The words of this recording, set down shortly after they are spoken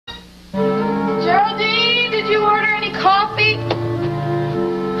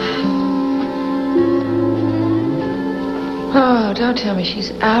No, don't tell me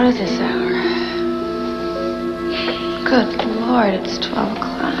she's out at this hour. Good Lord, it's 12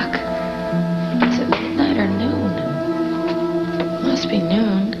 o'clock. Is it midnight or noon? Must be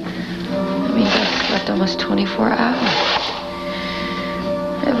noon. That means I've slept almost 24 hours.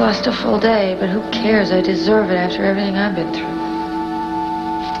 I've lost a full day, but who cares? I deserve it after everything I've been through.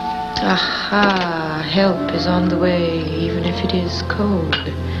 Aha, help is on the way, even if it is cold.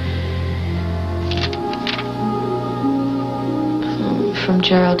 From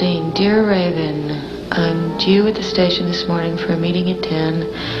Geraldine. Dear Raven, I'm due at the station this morning for a meeting at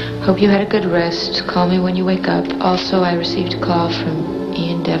 10. Hope you had a good rest. Call me when you wake up. Also, I received a call from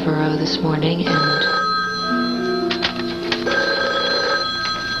Ian Devereaux this morning and...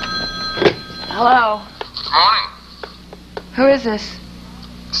 Hello. Good morning. Who is this?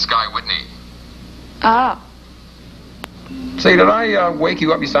 Sky Whitney. Oh. Say, did I wake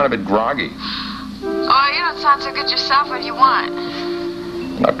you up? You sound a bit groggy. Oh, you don't sound so good yourself. What do you want?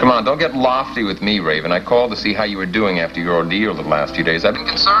 Now, come on, don't get lofty with me, Raven. I called to see how you were doing after your ordeal the last few days. I've been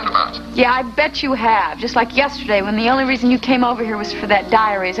concerned about you. Yeah, I bet you have. Just like yesterday when the only reason you came over here was for that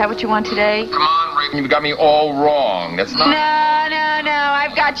diary. Is that what you want today? Come on, Raven, you've got me all wrong. That's not... No.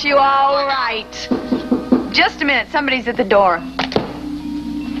 I've got you all right. Just a minute. Somebody's at the door.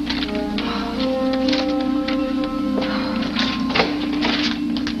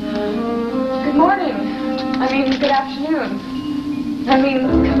 Good morning. Good afternoon. Come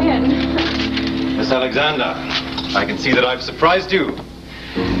in. Miss Alexander, I can see that I've surprised you.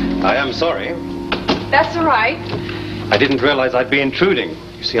 I am sorry. That's all right. I didn't realize I'd be intruding.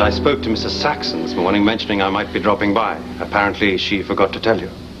 You see, I spoke to Mrs. Saxon this morning, mentioning I might be dropping by. Apparently, she forgot to tell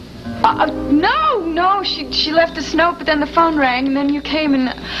you. No. She left us a note, but then the phone rang, and then you came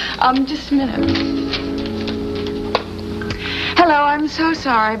and... just a minute. Hello, I'm so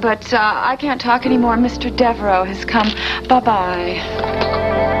sorry, but I can't talk anymore. Mr. Devereaux has come. Bye-bye.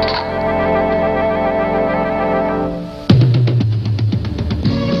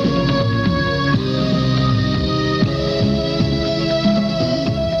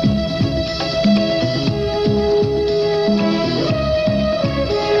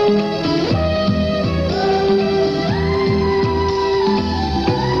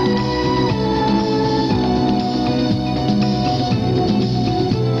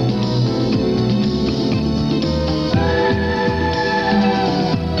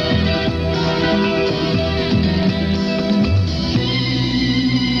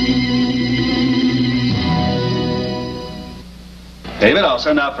 David, I'll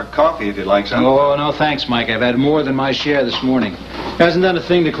send out for coffee if you'd like some. Oh, no thanks, Mike. I've had more than my share this morning. Hasn't done a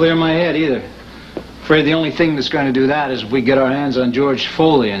thing to clear my head either. Afraid the only thing that's going to do that is if we get our hands on George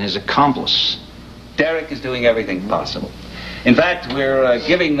Foley and his accomplice. Derek is doing everything possible. In fact, we're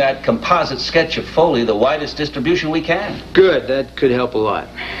giving that composite sketch of Foley the widest distribution we can. Good. That could help a lot.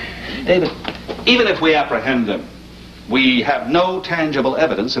 David, even if we apprehend them, we have no tangible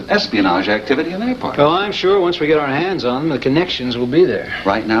evidence of espionage activity on their part. Well, I'm sure once we get our hands on them, the connections will be there.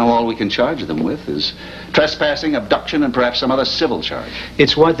 Right now, all we can charge them with is trespassing, abduction, and perhaps some other civil charge.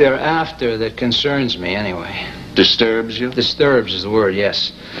 It's what they're after that concerns me, anyway. Disturbs you? Disturbs is the word,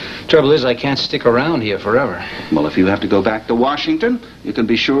 yes. Trouble is, I can't stick around here forever. Well, if you have to go back to Washington, you can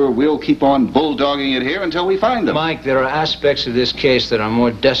be sure we'll keep on bulldogging it here until we find them. Mike, there are aspects of this case that are more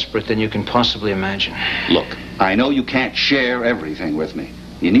desperate than you can possibly imagine. Look, I know you can't share everything with me.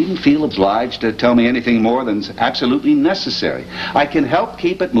 You needn't feel obliged to tell me anything more than's absolutely necessary. I can help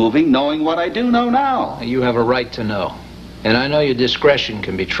keep it moving knowing what I do know now. You have a right to know. And I know your discretion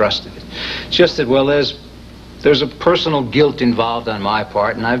can be trusted. It's just that, well, there's a personal guilt involved on my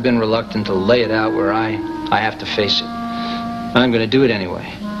part, and I've been reluctant to lay it out where I have to face it. I'm going to do it anyway.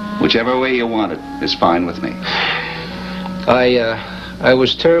 Whichever way you want it is fine with me. I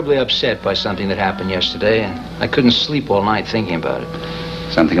was terribly upset by something that happened yesterday, and I couldn't sleep all night thinking about it.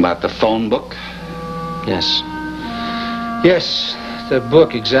 Something about the phone book? Yes. Yes, the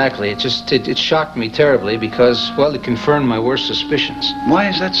book, exactly. It shocked me terribly because, well, it confirmed my worst suspicions. Why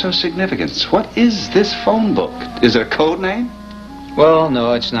is that so significant? What is this phone book? Is it a code name? Well,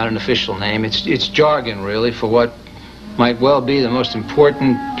 no, it's not an official name. It's jargon, really, for what might well be the most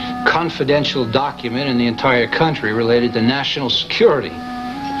important confidential document in the entire country related to national security.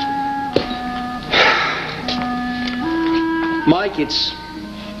 Mike,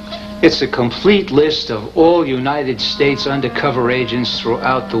 it's a complete list of all United States undercover agents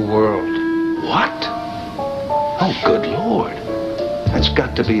throughout the world. What? Oh, good Lord. That's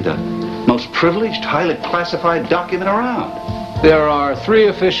got to be the most privileged, highly classified document around. There are 3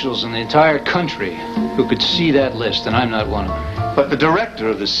 officials in the entire country who could see that list, and I'm not one of them. But the director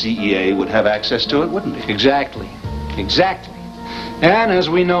of the CEA would have access to it, wouldn't he? Exactly. And as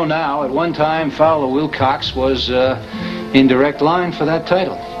we know now, at one time, Fowler Wilcox was in direct line for that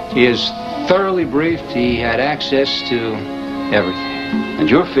title. He is thoroughly briefed. He had access to everything. And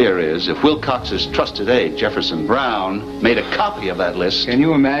your fear is, if Wilcox's trusted aide, Jefferson Brown, made a copy of that list... Can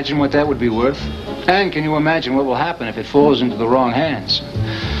you imagine what that would be worth? And can you imagine what will happen if it falls into the wrong hands?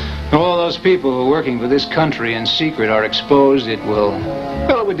 All those people who are working for this country in secret are exposed. It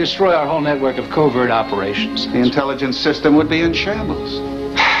would destroy our whole network of covert operations. The intelligence system would be in shambles.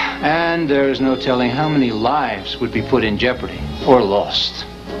 And there's no telling how many lives would be put in jeopardy or lost.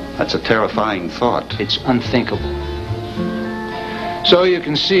 That's a terrifying thought. It's unthinkable. So you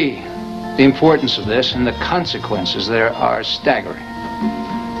can see the importance of this, and the consequences there are staggering.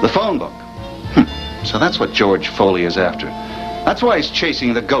 The phone book. So that's what George Foley is after. That's why he's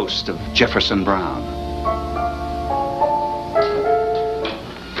chasing the ghost of Jefferson Brown.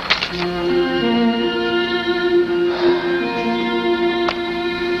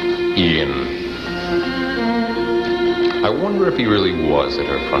 Ian. I wonder if he really was at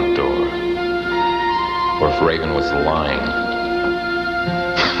her front door. Or if Raven was lying.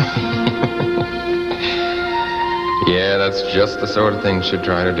 Yeah, that's just the sort of thing she'd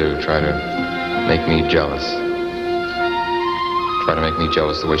try to do. Try to make me jealous. Try to make me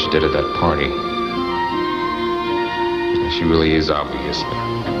jealous the way she did at that party. She really is, obviously.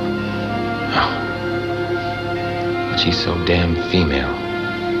 Oh. But she's so damn female.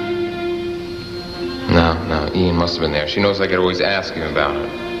 No, Ian must have been there. She knows I could always ask him about her.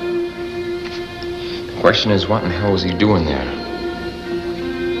 The question is, what in the hell was he doing there?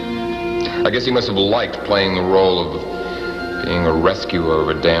 I guess he must have liked playing the role of being a rescuer of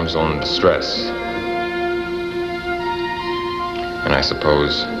a damsel in distress. And I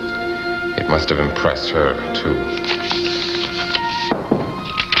suppose it must have impressed her, too.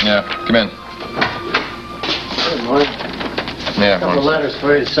 Yeah, come in. Good morning. Yeah, A couple of letters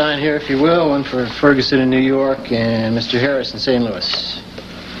for you to sign here, if you will. One for Ferguson in New York and Mr. Harris in St. Louis.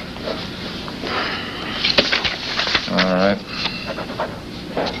 All right.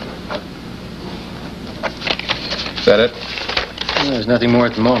 Is that it? Well, there's nothing more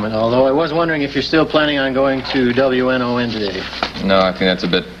at the moment, although I was wondering if you're still planning on going to WNON today. No, I think that's a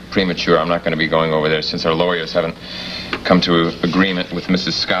bit premature. I'm not going to be going over there since our lawyers haven't come to an agreement with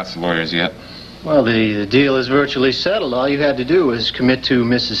Mrs. Scott's lawyers yet. Well, the deal is virtually settled. All you had to do was commit to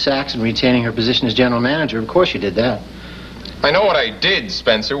Mrs. Saxon retaining her position as general manager. Of course you did that. I know what I did,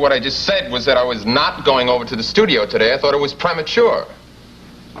 Spencer. What I just said was that I was not going over to the studio today. I thought it was premature.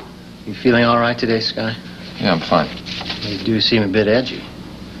 You feeling all right today, Sky? Yeah, I'm fine. You do seem a bit edgy.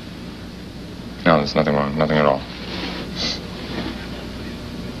 No, there's nothing wrong. Nothing at all.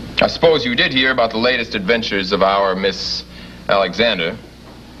 I suppose you did hear about the latest adventures of our Miss Alexander.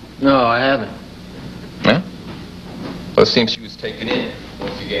 No, I haven't. Yeah? Well, it seems she was taken in,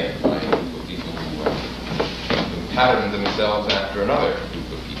 once again, by a group of people who patterned themselves after another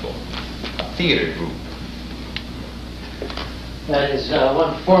group of people. A theater group. That is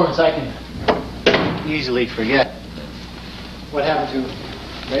one performance I can easily forget. What happened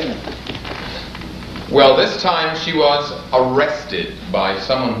to Raven? Well, this time she was arrested by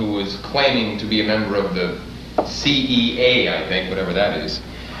someone who was claiming to be a member of the CEA, I think, whatever that is.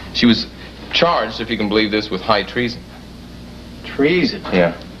 She was charged, if you can believe this, with high treason. Treason?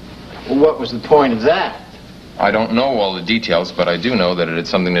 Yeah. Well, what was the point of that? I don't know all the details, but I do know that it had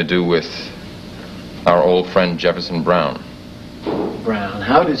something to do with our old friend Jefferson Brown. Brown,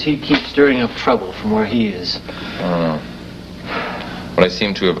 how does he keep stirring up trouble from where he is? I don't know. But I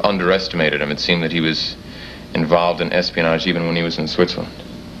seem to have underestimated him. It seemed that he was involved in espionage even when he was in Switzerland.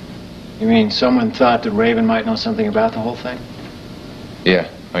 You mean someone thought that Raven might know something about the whole thing? Yeah,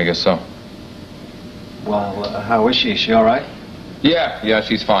 I guess so. Well, how is she? Is she all right? Yeah,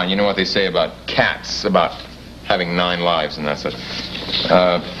 she's fine. You know what they say about cats, about having 9 lives and that's it.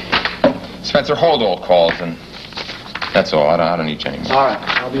 Spencer, hold all calls and that's all. I don't need you anymore. All right.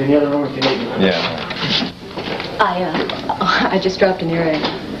 I'll be in the other room if you need me. Yeah. I just dropped in your egg.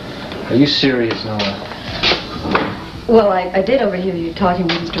 Are you serious, Nora? Well, I did overhear you talking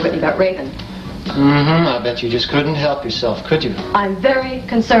to Mr. Whitney about Raven. Mm-hmm. I bet you just couldn't help yourself, could you? I'm very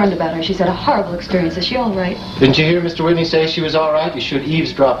concerned about her. She's had a horrible experience. Is she all right? Didn't you hear Mr. Whitney say she was all right? You should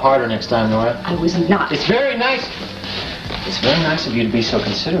eavesdrop harder next time, Nora. I was not. It's very nice. It's very nice of you to be so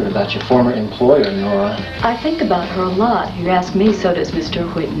considerate about your former employer, Nora. I think about her a lot. You ask me, so does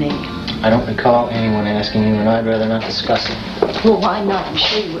Mr. Whitney. I don't recall anyone asking you, and I'd rather not discuss it. Well, why not? I'm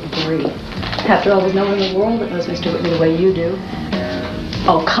sure you wouldn't agree. After all, there's no one in the world that knows Mr. Whitney the way you do.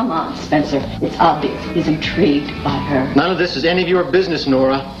 Oh, come on, Spencer. It's obvious he's intrigued by her. None of this is any of your business,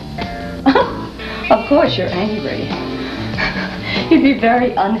 Nora. Of course you're angry. He'd be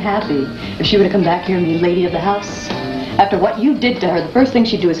very unhappy if she were to come back here and be lady of the house. After what you did to her, the first thing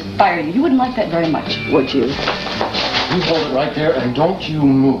she'd do is fire you. You wouldn't like that very much, would you? You hold it right there and don't you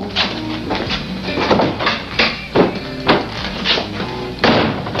move.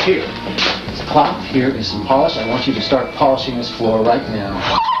 Here. This cloth here is some polish. I want you to start polishing this floor right now.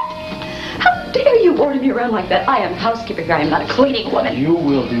 How dare you order me around like that? I am housekeeper here. I am not a cleaning woman. You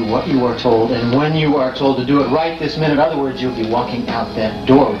will do what you are told, and when you are told to do it right this minute, in other words, you'll be walking out that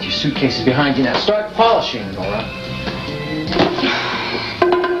door with your suitcases behind you. Now start polishing, Nora.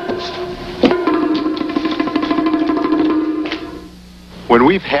 When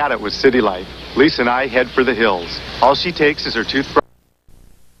we've had it with city life, Lisa and I head for the hills. All she takes is her toothbrush.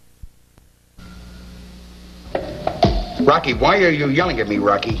 Rocky, why are you yelling at me,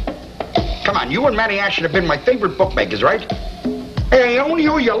 Rocky? Come on, you and Mariann should have been my favorite bookmakers, right? Hey, I only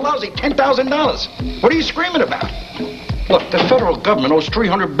owe you a lousy $10,000. What are you screaming about? Look, the federal government owes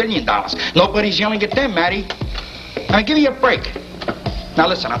 $300 billion. Nobody's yelling at them, Matty. Now, give me a break. Now,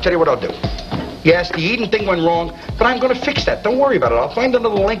 listen, I'll tell you what I'll do. Yes, the Eden thing went wrong, but I'm going to fix that. Don't worry about it. I'll find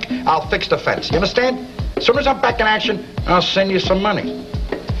another link. I'll fix the fence. You understand? As soon as I'm back in action, I'll send you some money.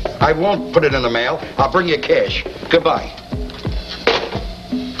 I won't put it in the mail. I'll bring you cash. Goodbye.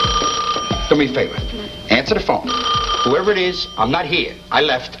 Do me a favor. Answer the phone. Whoever it is, I'm not here. I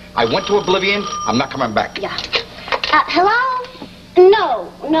left. I went to oblivion. I'm not coming back. Yeah. Hello?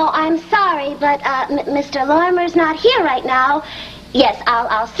 No, I'm sorry, but Mr. Lorimer's not here right now. Yes,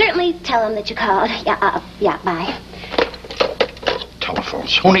 I'll certainly tell him that you called. Yeah, bye.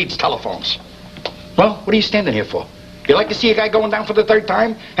 Telephones. Who needs telephones? Well, what are you standing here for? You like to see a guy going down for the third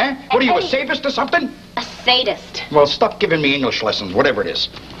time? Huh? What are you, a sadist or something? A sadist. Well, stop giving me English lessons, whatever it is.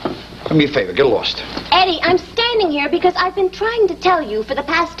 Do me a favor, get lost. Eddie, I'm standing here because I've been trying to tell you for the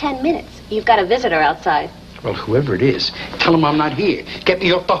past 10 minutes. You've got a visitor outside. Well, whoever it is, tell him I'm not here. Get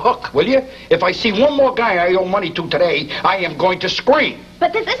me off the hook, will you? If I see one more guy I owe money to today, I am going to scream.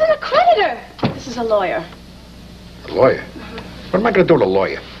 But this isn't a creditor. This is a lawyer. A lawyer? What am I going to do with a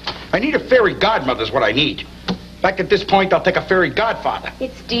lawyer? I need a fairy godmother is what I need. Back at this point, I'll take a fairy godfather.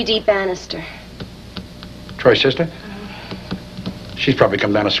 It's Didi Bannister. Troy's sister? She's probably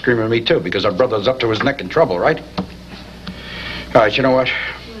come down to scream at me, too, because her brother's up to his neck in trouble, right? All right, you know what?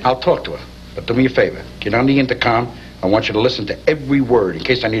 I'll talk to her. But do me a favor. Get on the intercom. I want you to listen to every word in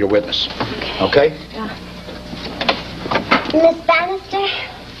case I need a witness. Okay? Yeah. Miss Bannister?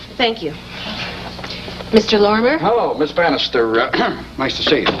 Thank you. Mr. Lorimer? Hello, Miss Bannister. Nice to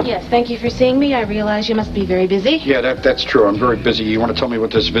see you. Yes, thank you for seeing me. I realize you must be very busy. Yeah, that's true. I'm very busy. You want to tell me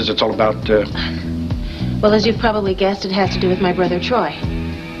what this visit's all about? Well, as you've probably guessed, it has to do with my brother Troy.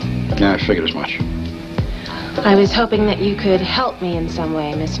 Yeah, I figured as much. I was hoping that you could help me in some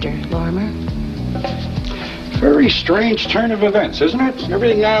way, Mr. Lorimer. Very strange turn of events, isn't it?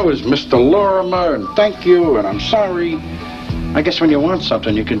 Everything now is Mr. Lorimer, and thank you, and I'm sorry. I guess when you want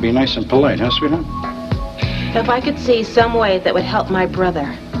something, you can be nice and polite, huh, sweetheart? If I could see some way that would help my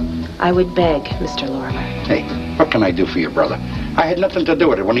brother, I would beg, Mr. Lorimer. Hey, what can I do for your brother? I had nothing to do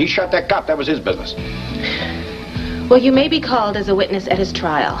with it. When he shot that cop, that was his business. Well, you may be called as a witness at his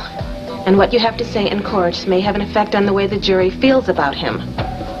trial. And what you have to say in court may have an effect on the way the jury feels about him.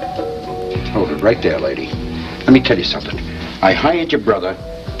 Hold it right there, lady. Let me tell you something. I hired your brother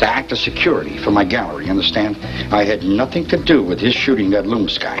to act as security for my gallery, understand? I had nothing to do with his shooting that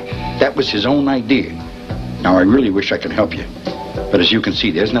Loomis guy. That was his own idea. Now, I really wish I could help you. But as you can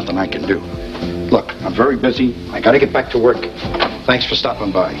see, there's nothing I can do. Look, I'm very busy. I gotta get back to work. Thanks for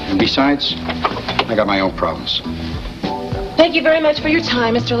stopping by. And besides, I got my own problems. Thank you very much for your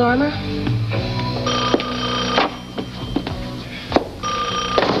time, Mr. Lorimer.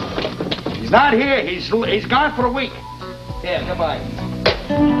 He's not here. He's gone for a week. Yeah, goodbye.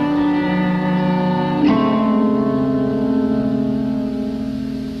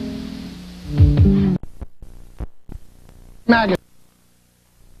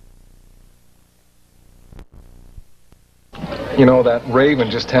 You know, that Raven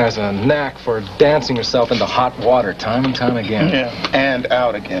just has a knack for dancing herself into hot water time and time again. Yeah, and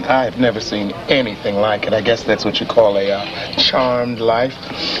out again. I've never seen anything like it. I guess that's what you call a charmed life.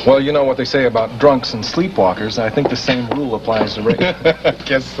 Well, you know what they say about drunks and sleepwalkers. I think the same rule applies to Raven.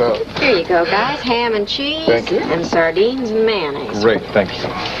 Guess so. Here you go, guys. Ham and cheese. Thank you. And sardines and mayonnaise. Great, thank you.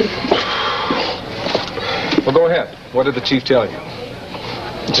 Well, go ahead. What did the chief tell you?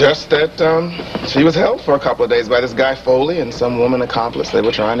 Just that she was held for a couple of days by this guy Foley and some woman accomplice. They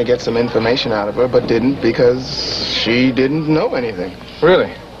were trying to get some information out of her, but didn't because she didn't know anything.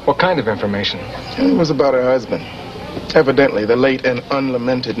 Really? What kind of information? It was about her husband. Evidently, the late and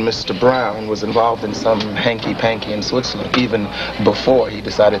unlamented Mr. Brown was involved in some hanky-panky in Switzerland even before he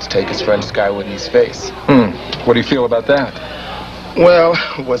decided to take his friend Sky Whitney's face. What do you feel about that? Well,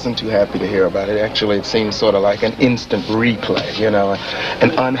 wasn't too happy to hear about it. Actually, it seemed sort of like an instant replay, you know,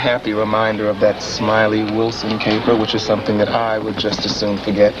 an unhappy reminder of that Smiley Wilson caper, which is something that I would just as soon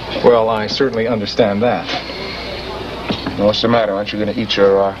forget. Well, I certainly understand that. What's the matter? Aren't you going to eat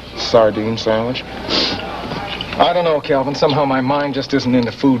your sardine sandwich? I don't know, Calvin. Somehow my mind just isn't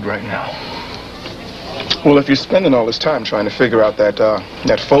into food right now. Well, if you're spending all this time trying to figure out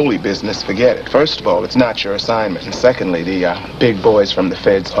that Foley business, forget it. First of all, it's not your assignment. And secondly, the big boys from the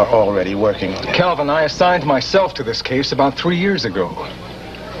feds are already working on it. Calvin, I assigned myself to this case about 3 years ago.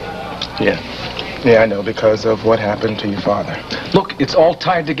 Yeah, I know, because of what happened to your father. Look, it's all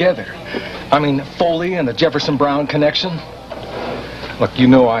tied together. I mean, Foley and the Jefferson Brown connection. Look, you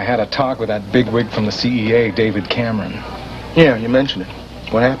know I had a talk with that bigwig from the CEA, David Cameron. Yeah, you mentioned it.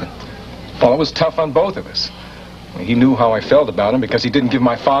 What happened? Well, it was tough on both of us. He knew how I felt about him because he didn't give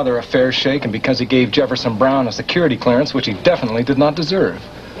my father a fair shake and because he gave Jefferson Brown a security clearance, which he definitely did not deserve.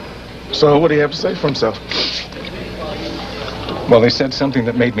 So what do you have to say for himself? Well, they said something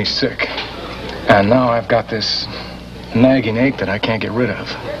that made me sick. And now I've got this nagging ache that I can't get rid of.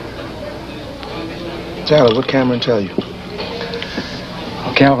 Jarret, what'd Cameron tell you?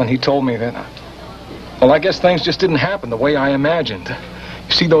 Well, Calvin, he told me that... Well, I guess things just didn't happen the way I imagined.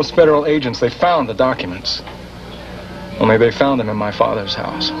 You see, those federal agents, they found the documents. Only they found them in my father's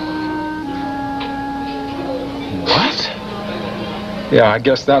house. What? Yeah, I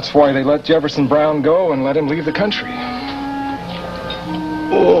guess that's why they let Jefferson Brown go and let him leave the country.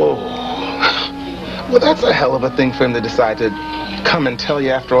 Oh. Well, that's a hell of a thing for him to decide to come and tell you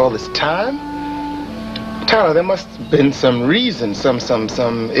after all this time. Tyler, there must have been some reason, some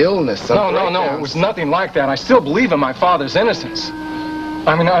illness, some No, it was nothing like that. I still believe in my father's innocence.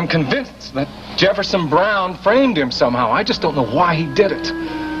 I mean, I'm convinced that Jefferson Brown framed him somehow. I just don't know why he did it.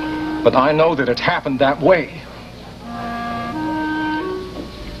 But I know that it happened that way.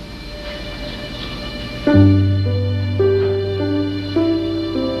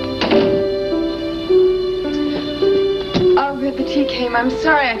 Oh, good, the tea came. I'm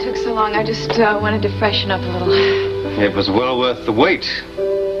sorry I took so long. I just wanted to freshen up a little. It was well worth the wait.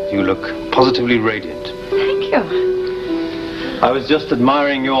 You look positively radiant. Thank you. I was just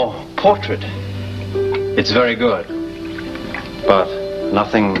admiring your portrait. It's very good, but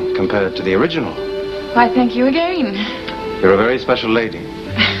nothing compared to the original. Why, thank you again. You're a very special lady.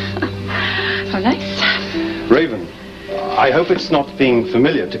 Oh, nice. Raven, I hope it's not being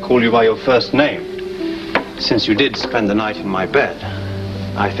familiar to call you by your first name. Since you did spend the night in my bed,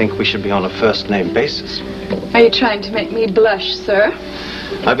 I think we should be on a first-name basis. Are you trying to make me blush, sir?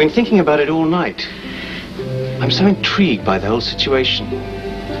 I've been thinking about it all night. I'm so intrigued by the whole situation.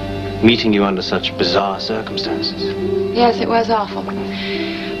 Meeting you under such bizarre circumstances. Yes, it was awful.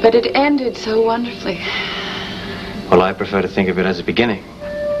 But it ended so wonderfully. Well, I prefer to think of it as a beginning.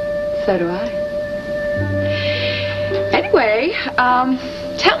 So do I. Anyway,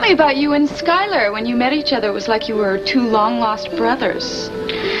 tell me about you and Skylar. When you met each other, it was like you were two long-lost brothers.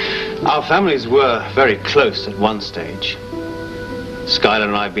 Our families were very close at one stage. Skylar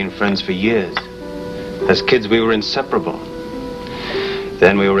and I have been friends for years. As kids, we were inseparable.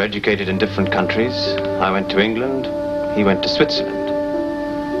 Then we were educated in different countries. I went to England, he went to Switzerland.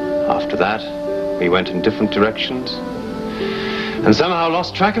 After that, we went in different directions and somehow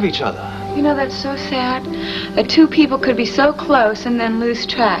lost track of each other. You know, that's so sad that two people could be so close and then lose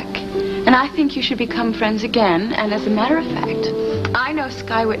track. And I think you should become friends again. And as a matter of fact, I know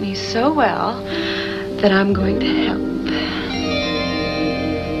Sky Whitney so well that I'm going to help.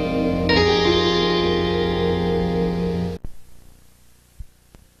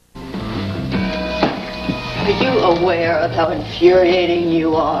 Are you aware of how infuriating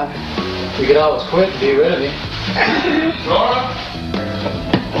you are? We could always quit and be rid of you. Nora?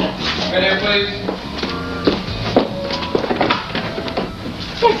 Come here, please.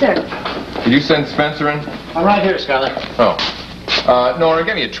 Yes, sir. Did you send Spencer in? I'm right here, Skylar. Oh. Nora,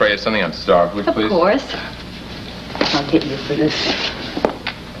 give me a tray of something. I'm starved, would you please? Of course. I'll get you for this.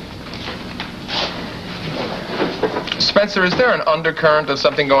 Spencer, is there an undercurrent of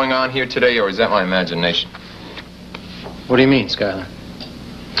something going on here today, or is that my imagination? What do you mean, Skylar?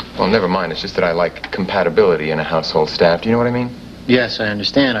 Well, never mind. It's just that I like compatibility in a household staff. Do you know what I mean? Yes, I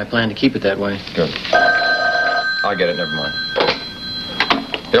understand. I plan to keep it that way. Good. I get it. Never mind.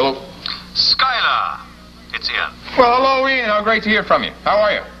 Hello? Skylar, it's Ian. Well, hello, Ian. How great to hear from you. How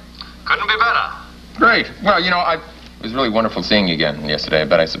are you? Couldn't be better. Great. Well, you know, it was really wonderful seeing you again yesterday. I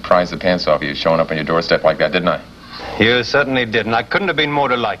bet I surprised the pants off you showing up on your doorstep like that, didn't I? You certainly did, and I couldn't have been more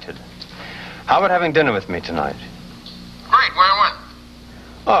delighted. How about having dinner with me tonight? Great, where and when?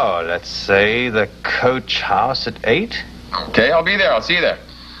 Oh, let's say the Coach House at 8. Okay, I'll be there. I'll see you there.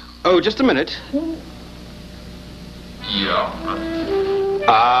 Oh, just a minute. Yeah.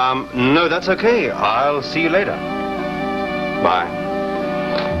 No, that's okay. I'll see you later. Bye.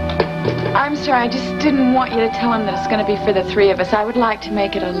 I'm sorry, I just didn't want you to tell him that it's going to be for the three of us. I would like to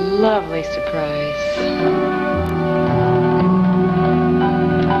make it a lovely surprise.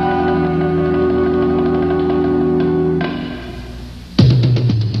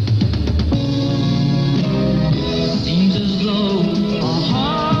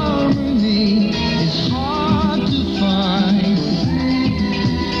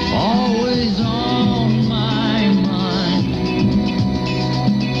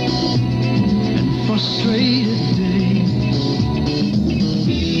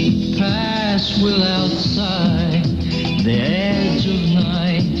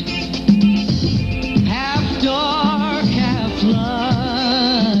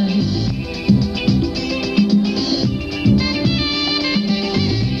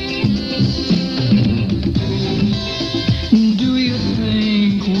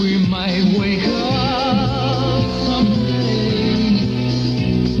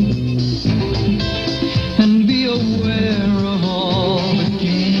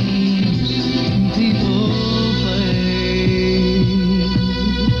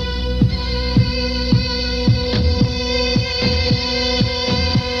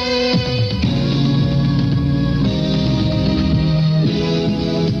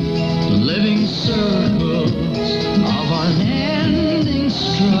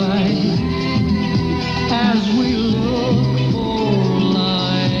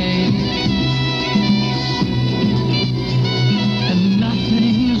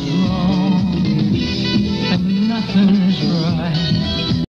 Nothing's right.